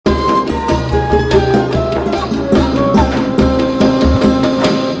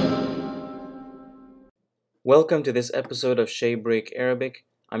Welcome to this episode of Shay Break Arabic.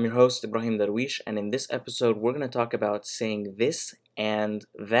 I'm your host Ibrahim Darwish, and in this episode, we're going to talk about saying this and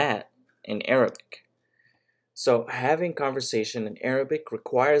that in Arabic. So, having conversation in Arabic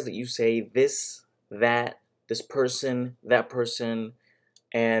requires that you say this, that, this person,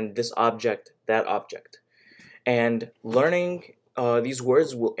 and this object, that object. And learning these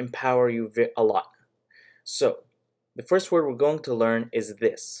words will empower you a lot. So, the first word we're going to learn is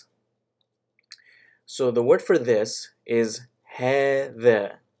this. So the word for this is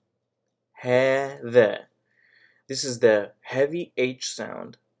هذا. هذا. This is the heavy H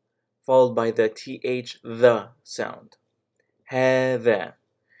sound followed by the TH the sound. هذا.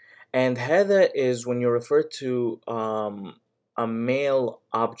 And هذا is when you refer to a male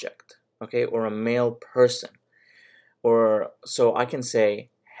object, okay, or a male person. Or so I can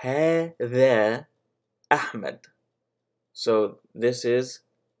say هذا أحمد. So this is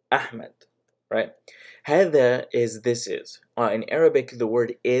Ahmed, right? هذا is this is. In Arabic, the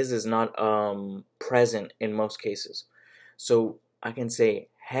word is not present in most cases. So I can say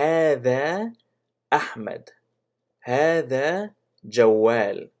هذا أحمد. هذا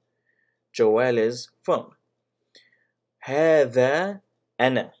جوال. جوال is phone. هذا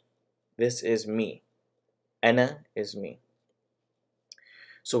أنا. This is me. أنا is me.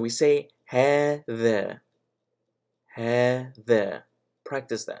 So we say هذا. هذا.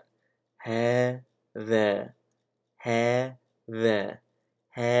 Practice that. هذا. هذا.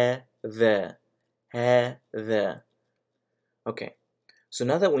 هذا. هذا. Okay. So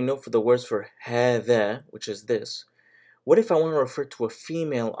now that we know for the words for هذا, which is this, what if I want to refer to a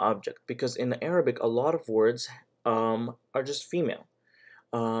female object? Because in Arabic, a lot of words are just female.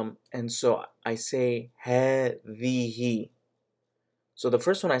 And so I say هذه. So the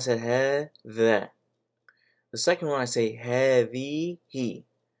first one I said هذا. The second one I say هذه.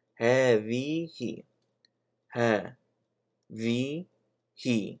 هذه. هذه.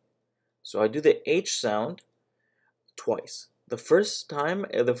 So I do the H sound twice. The first time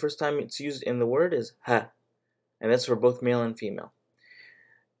it's used in the word is ha, and that's for both male and female.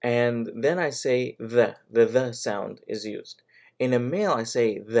 And then I say the sound is used. In a male I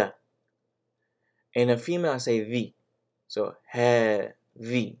say the. In a female I say the. So the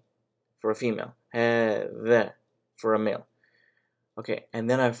for a female, the for a male. Okay, and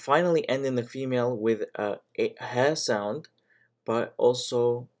then I finally end in the female with a ha sound, but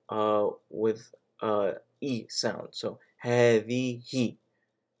also with e sound. So هذه.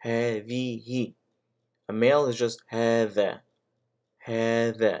 هذه. A male is just هذا.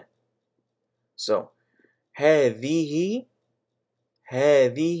 هذا. So هذه.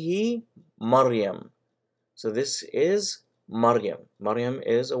 هذه مريم. So this is Maryam. Maryam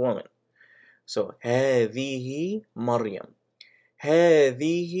is a woman. So هذه مريم.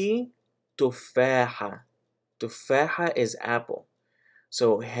 هذه تفاحة. تفاحة is apple.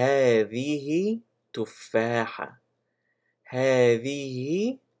 So هذه تفاحة.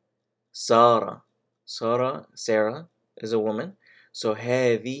 هذه سارة. Sarah is a woman. So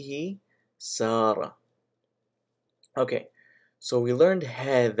هذه سارة. Okay, so we learned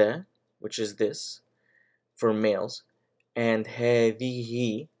هذا, which is this, for males, and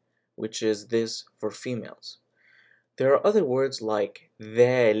هذه, which is this for females. There are other words like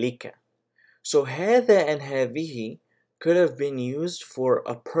ذلك. So هذا and هذه could have been used for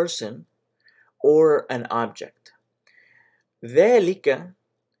a person or an object. ذلك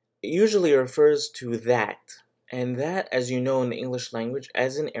usually refers to that, and that, as you know in the English language,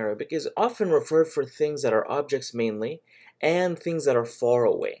 as in Arabic, is often referred for things that are objects mainly and things that are far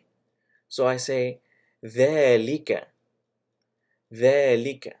away. So I say ذلك.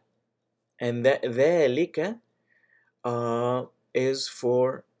 ذلك. And that ذلك is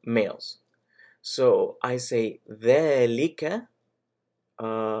for males. So I say ذلك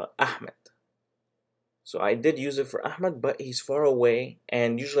Ahmed. So I did use it for Ahmed, but he's far away,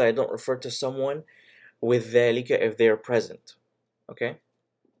 and usually I don't refer to someone with ذلك if they are present. Okay?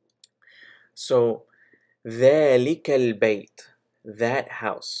 So ذلك البيت. That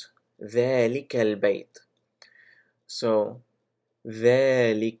house. ذلك البيت. So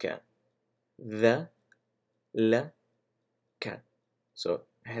ذلك. The. L. K. So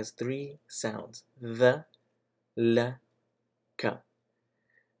it has three sounds. The. L. K.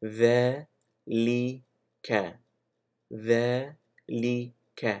 ذلك.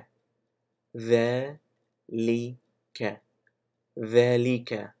 ذلك. ذلك.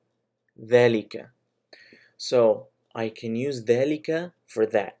 ذلك. ذلك. So I can use ذلك for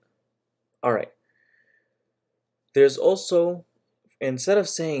that. Alright. There's also, instead of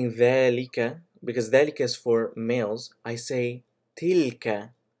saying ذلك, because ذلك is for males, I say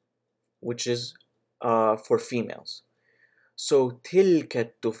تلك, which is for females. So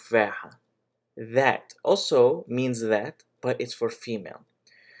تلك التفاحة, that also means that, but it's for female.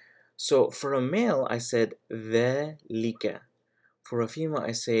 So for a male, I said ذلك. For a female,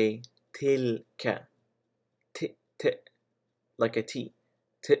 I say تلك. T, like a T.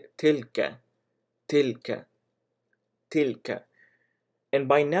 تلك. تلك. تلك. And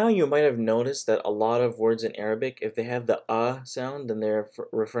by now you might have noticed that a lot of words in Arabic, if they have the sound, then they're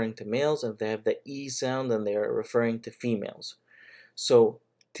referring to males. If they have the e sound, then they're referring to females. So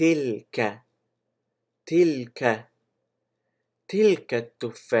تلك. تلك. تلك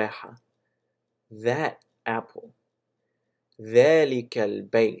التفاحة. That apple. ذلك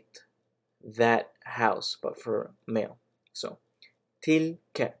البيت. That house, but for male. So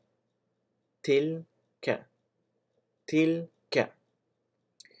تلك. تلك. تلك.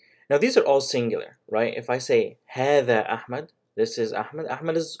 Now these are all singular, right? If I say هذا أحمد, this is Ahmed.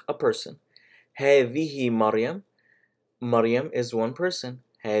 Ahmed is a person. هذه مريم. Maryam is one person.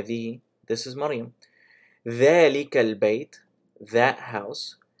 هذه, this is Maryam. ذلك البيت, that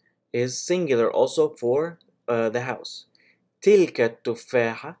house, is singular also for the house. تلك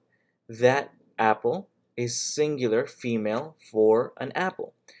التفاحة, that apple, is singular female for an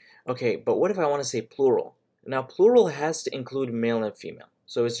apple. Okay, but what if I want to say plural? Now plural has to include male and female,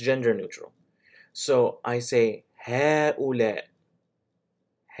 so it's gender neutral. So I say هؤلاء.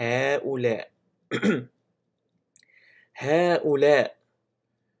 هؤلاء. هؤلاء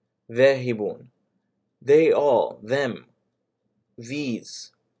ذاهبون. They all, them,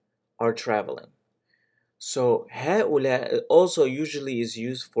 these are traveling. So هؤلاء also usually is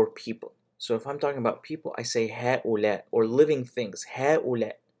used for people. So if I'm talking about people, I say هؤلاء, or living things.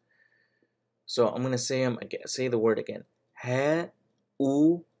 هؤلاء. So I'm gonna say them again. Say the word again. هؤلاء.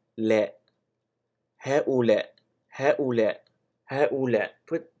 هؤلاء. هؤلاء. هؤلاء.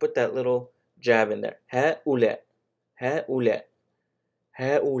 Put that little jab in there. هؤلاء. هؤلاء.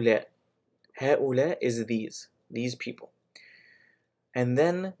 هؤلاء. هؤلاء is these people. And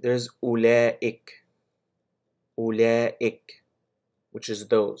then there's أولئك. أولئك, which is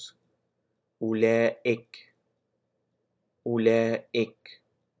those. أولئك. أولئك.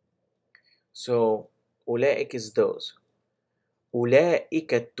 So أولئك is those.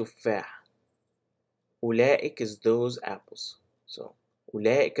 أولئك التفاح. أولئك is those apples. So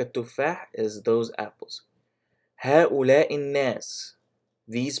أولئك التفاح is those apples. هؤلاء الناس,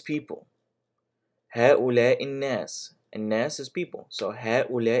 these people. هؤلاء الناس. الناس is people. So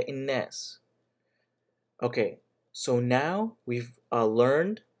هؤلاء الناس. Okay, so now we've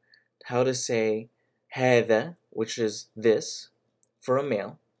learned how to say هذا, which is this, for a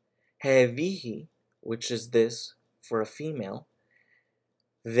male. هذه, which is this, for a female.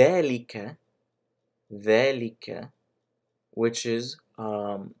 ذلك. ذلك, which is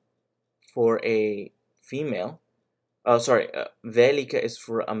for a female. ذلك is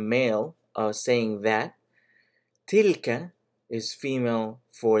for a male saying that. تلك is female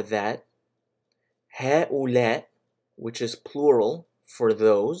for that. هؤلاء, which is plural for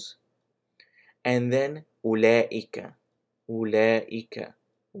those. And then أولئك. أولئك,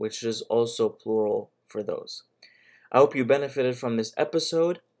 which is also plural for those. I hope you benefited from this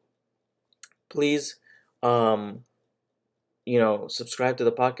episode. Please subscribe to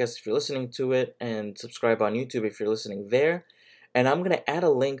the podcast if you're listening to it, and subscribe on YouTube if you're listening there. And I'm going to add a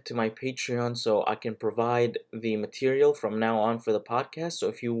link to my Patreon so I can provide the material from now on for the podcast. So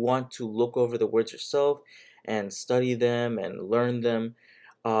if you want to look over the words yourself and study them and learn them,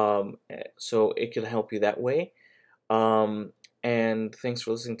 so it can help you that way. And thanks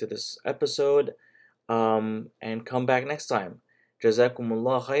for listening to this episode. And come back next time. جزاكم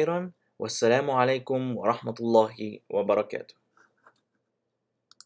الله خيرا. والسلام عليكم ورحمة الله وبركاته.